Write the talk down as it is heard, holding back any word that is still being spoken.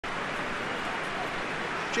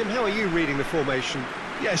Jim, how are you reading the formation?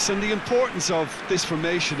 Yes, and the importance of this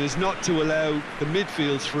formation is not to allow the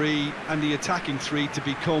midfield three and the attacking three to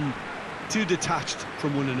become too detached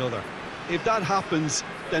from one another. If that happens,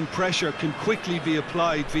 then pressure can quickly be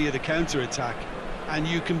applied via the counter-attack, and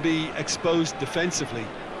you can be exposed defensively.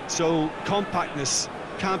 So compactness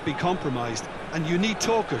can't be compromised, and you need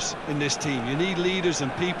talkers in this team. You need leaders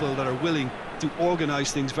and people that are willing to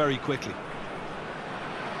organise things very quickly.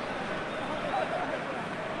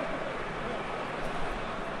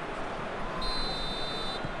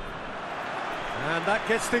 And that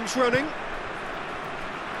gets things running.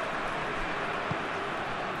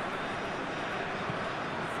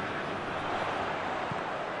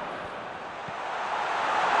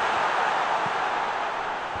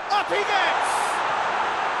 Up he gets!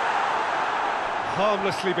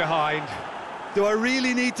 Harmlessly behind. Do I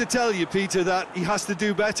really need to tell you, Peter, that he has to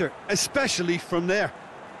do better, especially from there?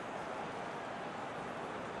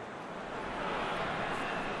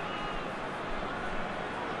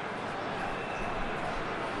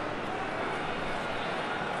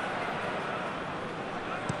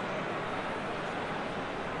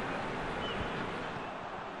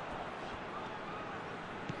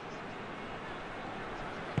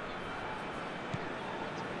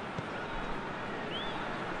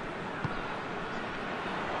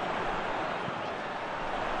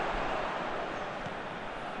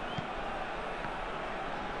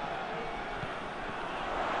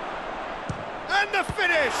 And the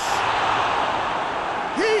finish!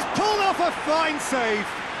 He's pulled off a fine save.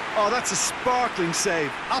 Oh, that's a sparkling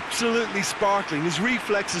save, absolutely sparkling. His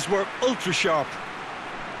reflexes were ultra sharp.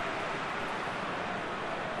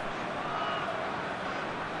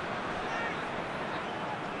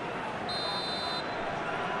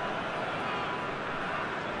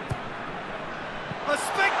 A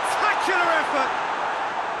spectacular effort!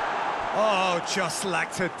 Oh, just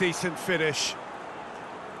lacked a decent finish.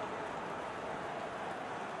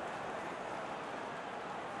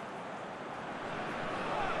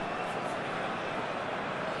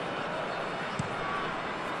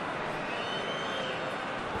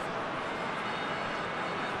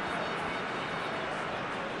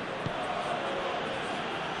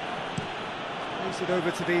 Plays it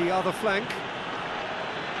over to the other flank.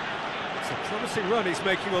 It's a promising run he's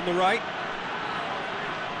making on the right.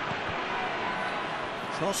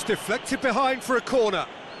 Cross deflected behind for a corner.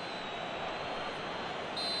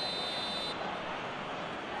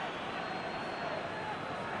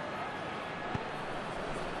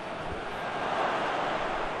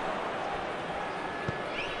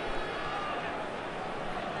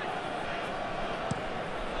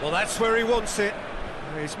 Well, that's where he wants it.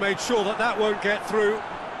 He's made sure that that won't get through.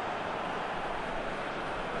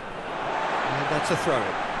 And that's a throw-in.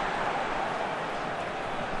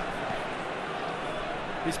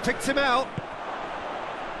 He's picked him out.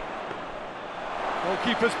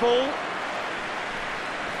 Goalkeeper's ball.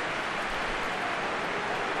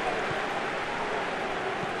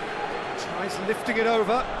 Tries lifting it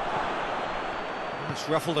over. It's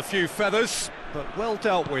ruffled a few feathers, but well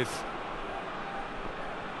dealt with.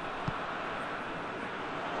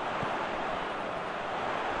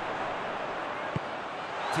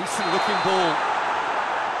 Decent looking ball.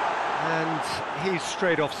 And he's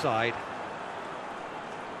straight offside.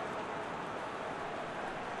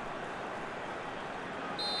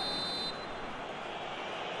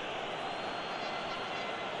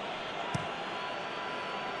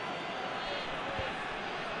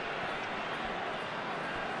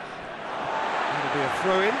 That'll be a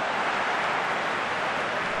throw-in.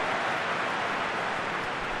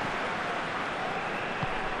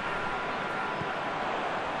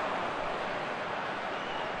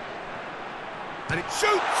 And it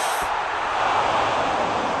shoots!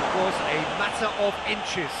 It was a matter of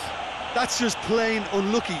inches. That's just plain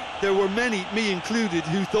unlucky. There were many, me included,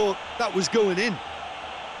 who thought that was going in.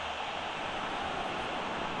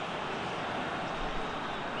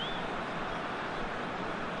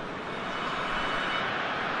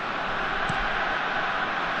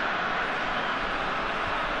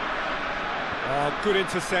 Oh, good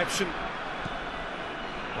interception.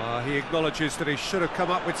 He acknowledges that he should have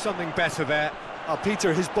come up with something better there.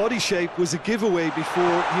 Peter, his body shape was a giveaway before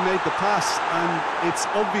he made the pass, and its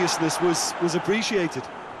obviousness was appreciated.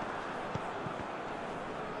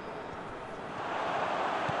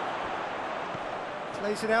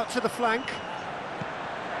 Plays it out to the flank.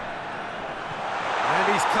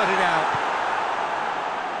 And he's cut it out.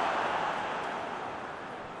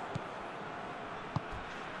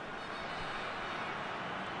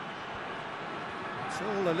 It's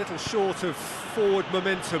all a little short of forward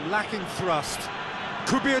momentum, lacking thrust.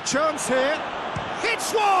 Could be a chance here.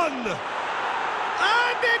 Hits one!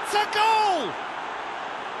 And it's a goal!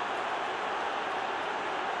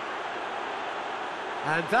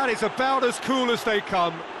 And that is about as cool as they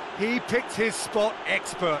come. He picked his spot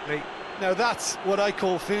expertly. Now that's what I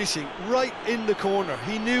call finishing, right in the corner.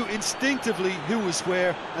 He knew instinctively who was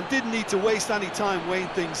where and didn't need to waste any time weighing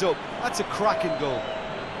things up. That's a cracking goal.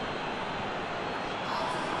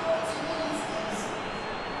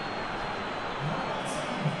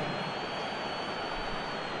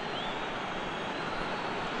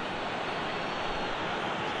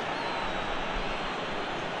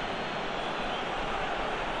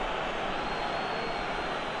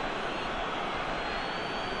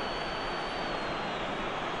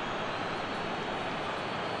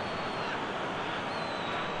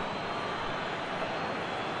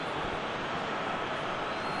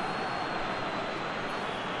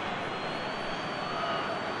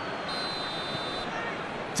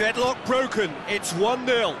 Deadlock broken, it's 1-0.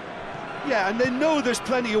 Yeah, and they know there's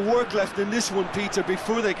plenty of work left in this one, Peter,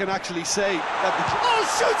 before they can actually say that the... Oh,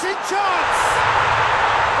 shooting chance!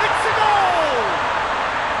 It's a goal!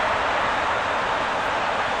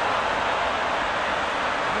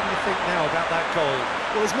 What do you think now about that goal?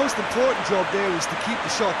 Well, his most important job there was to keep the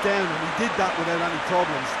shot down, and he did that without any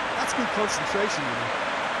problems. That's good concentration, you know.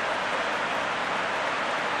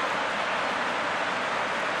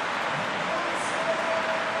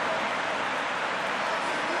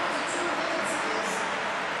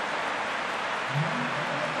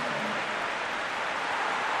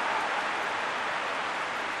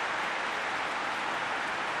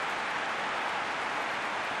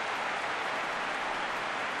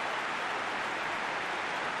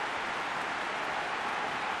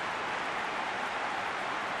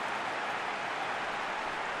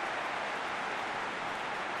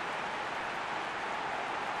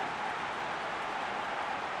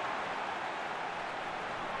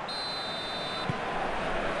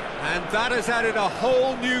 And that has added a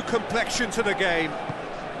whole new complexion to the game.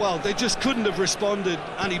 Well, they just couldn't have responded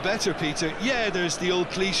any better, Peter. Yeah, there's the old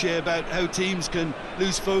cliche about how teams can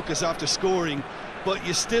lose focus after scoring, but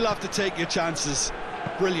you still have to take your chances.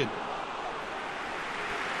 Brilliant.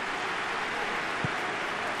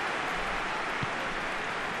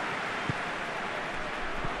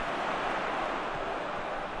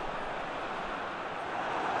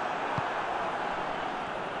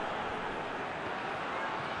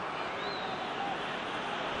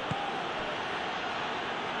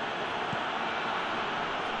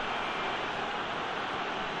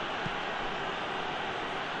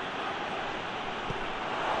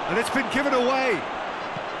 And it's been given away.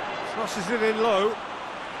 Crosses it in low.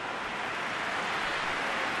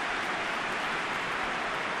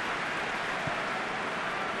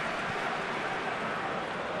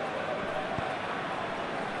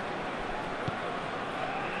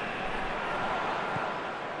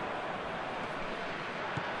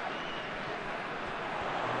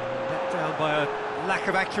 Let down by a lack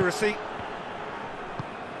of accuracy.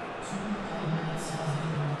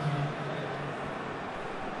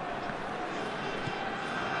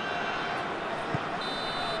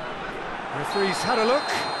 Referee's had a look,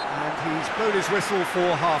 and he's blown his whistle for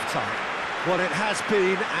half-time. Well, it has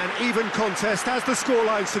been an even contest, as the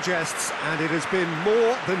scoreline suggests, and it has been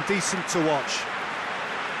more than decent to watch.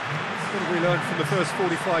 What have we learned from the first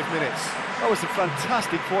 45 minutes? That was a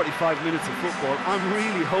fantastic 45 minutes of football. I'm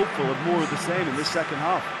really hopeful of more of the same in this second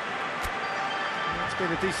half. It's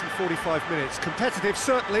been a decent 45 minutes. Competitive,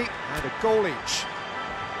 certainly, and a goal each.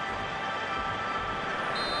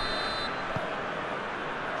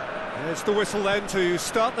 There's the whistle then to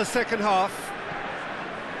start the second half.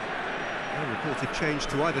 No reported change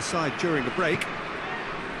to either side during the break.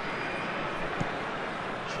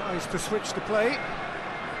 Tries to switch the play.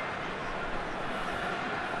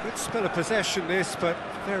 Good spell of possession this, but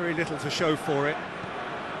very little to show for it.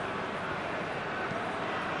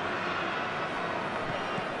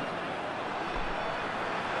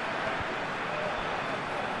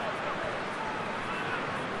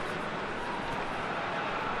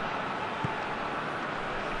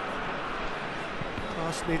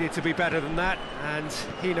 Pass needed to be better than that, and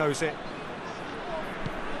he knows it.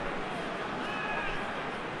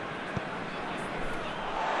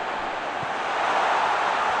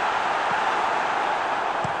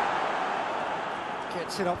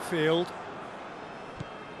 Gets it upfield.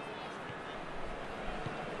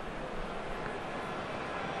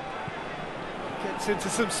 Gets into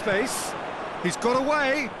some space. He's got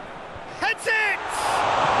away. Heads it!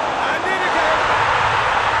 And in again.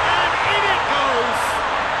 And in it goes.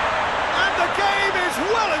 And the game is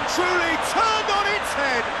well and truly turned on its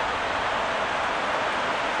head.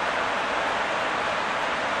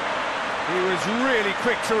 He was really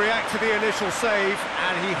quick to react to the initial save,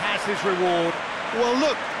 and he has his reward. Well,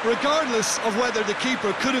 look, regardless of whether the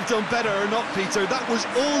keeper could have done better or not, Peter, that was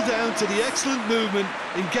all down to the excellent movement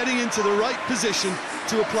in getting into the right position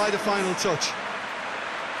to apply the final touch.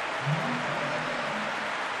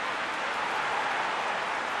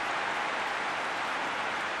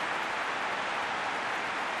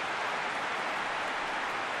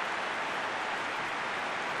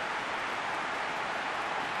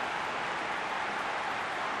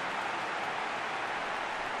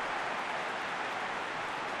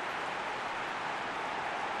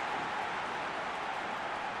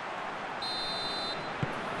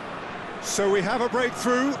 So we have a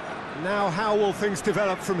breakthrough. Now how will things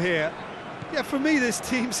develop from here? Yeah, for me, this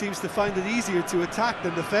team seems to find it easier to attack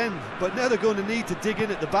than defend, but now they're going to need to dig in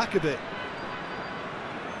at the back a bit.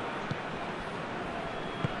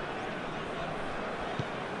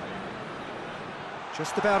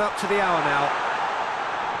 Just about up to the hour now.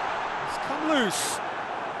 It's come loose.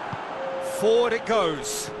 Forward it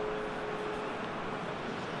goes.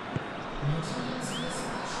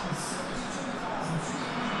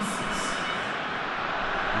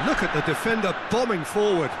 Look at the defender bombing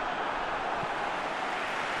forward.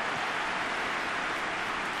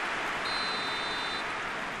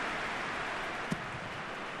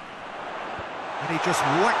 And he just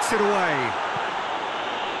whacks it away.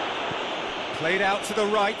 Played out to the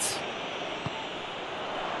right.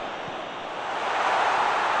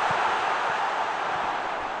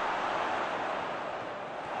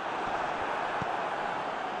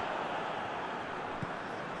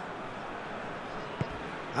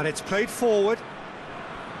 And it's played forward.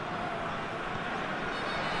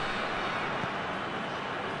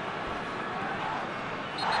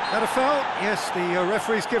 That a foul? Yes, the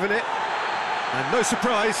referee's given it. And no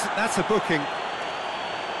surprise, that's a booking.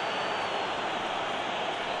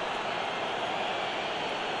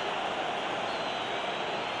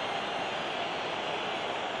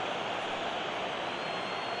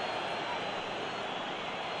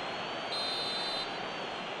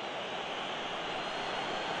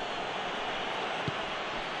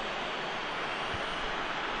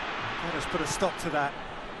 Let us put a stop to that.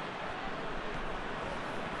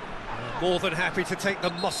 More than happy to take the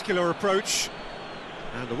muscular approach.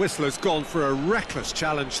 And the whistler's gone for a reckless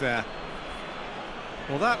challenge there.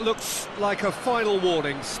 Well, that looks like a final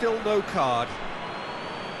warning, still no card.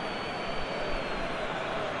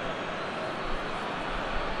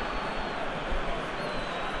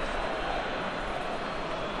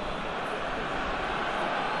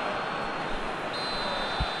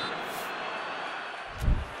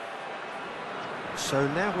 So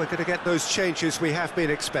now we're going to get those changes we have been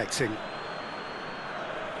expecting.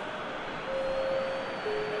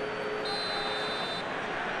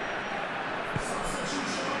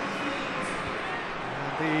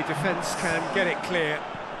 And the defence can get it clear.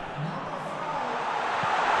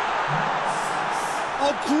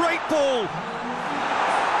 Oh, great ball!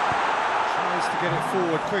 Tries to get it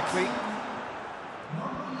forward quickly.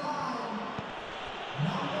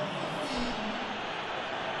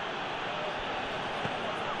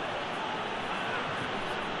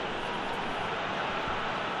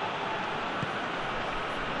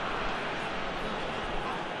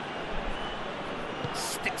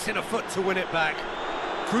 Sticks in a foot to win it back.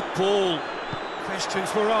 Good ball.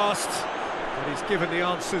 Questions were asked, but he's given the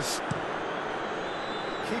answers.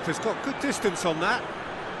 Keeper's got good distance on that.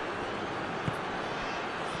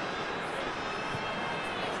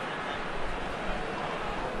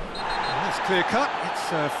 That's clear cut.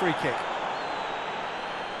 It's a free kick.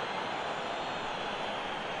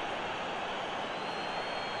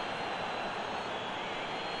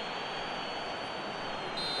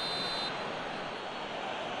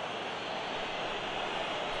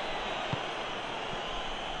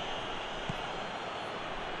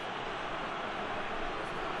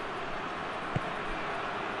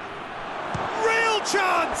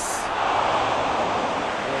 Chance!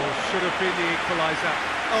 Oh, should have been the equaliser.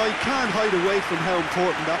 Oh, he can't hide away from how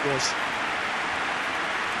important that was.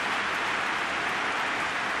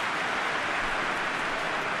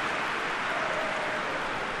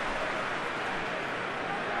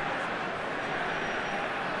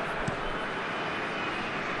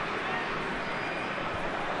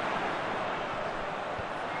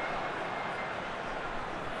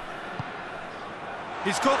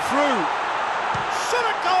 He's got through. Shot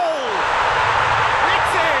a goal!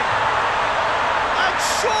 It's in! And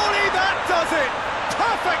surely that does it!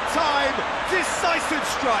 Perfect time, decisive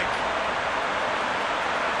strike.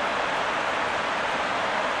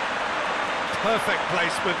 Perfect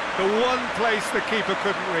placement, the one place the keeper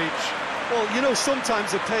couldn't reach. Well, you know,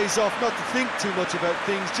 sometimes it pays off not to think too much about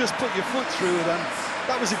things, just put your foot through it, and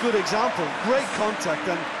that was a good example. Great contact,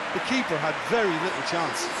 and the keeper had very little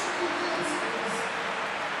chance.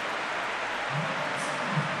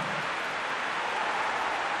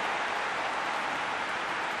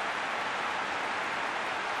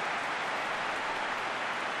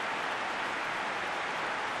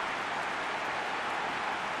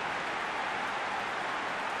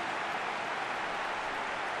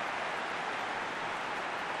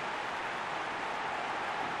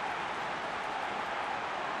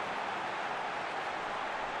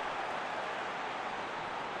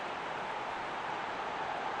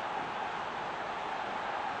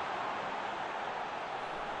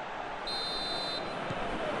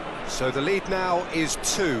 So the lead now is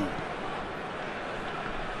 2.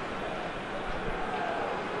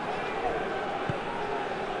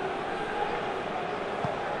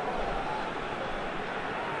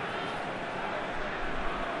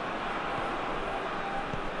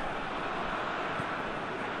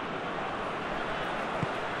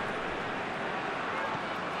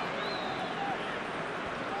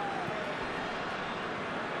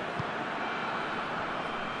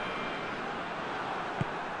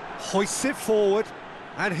 Hoists it forward,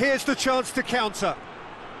 and here's the chance to counter.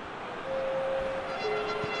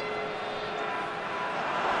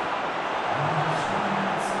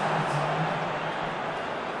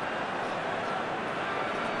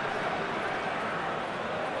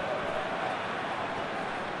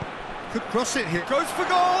 Could cross it here, goes for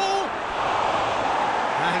goal!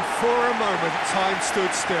 And for a moment, time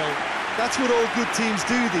stood still. That's what all good teams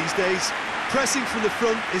do these days. Pressing from the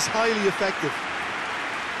front is highly effective.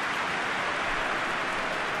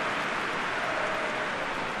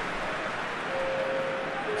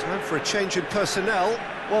 Time for a change in personnel.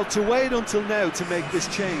 Well, to wait until now to make this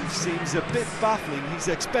change seems a bit baffling. He's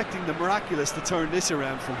expecting the miraculous to turn this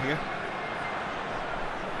around from here.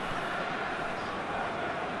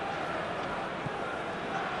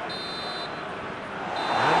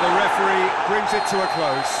 And the referee brings it to a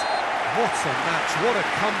close. What a match, what a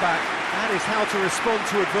comeback. That is how to respond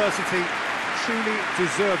to adversity. Truly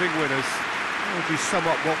deserving winners. How would you sum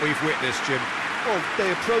up what we've witnessed, Jim? Well,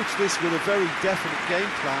 they approached this with a very definite game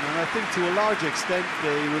plan, and I think to a large extent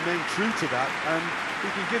they remain true to that, and we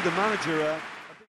can give the manager a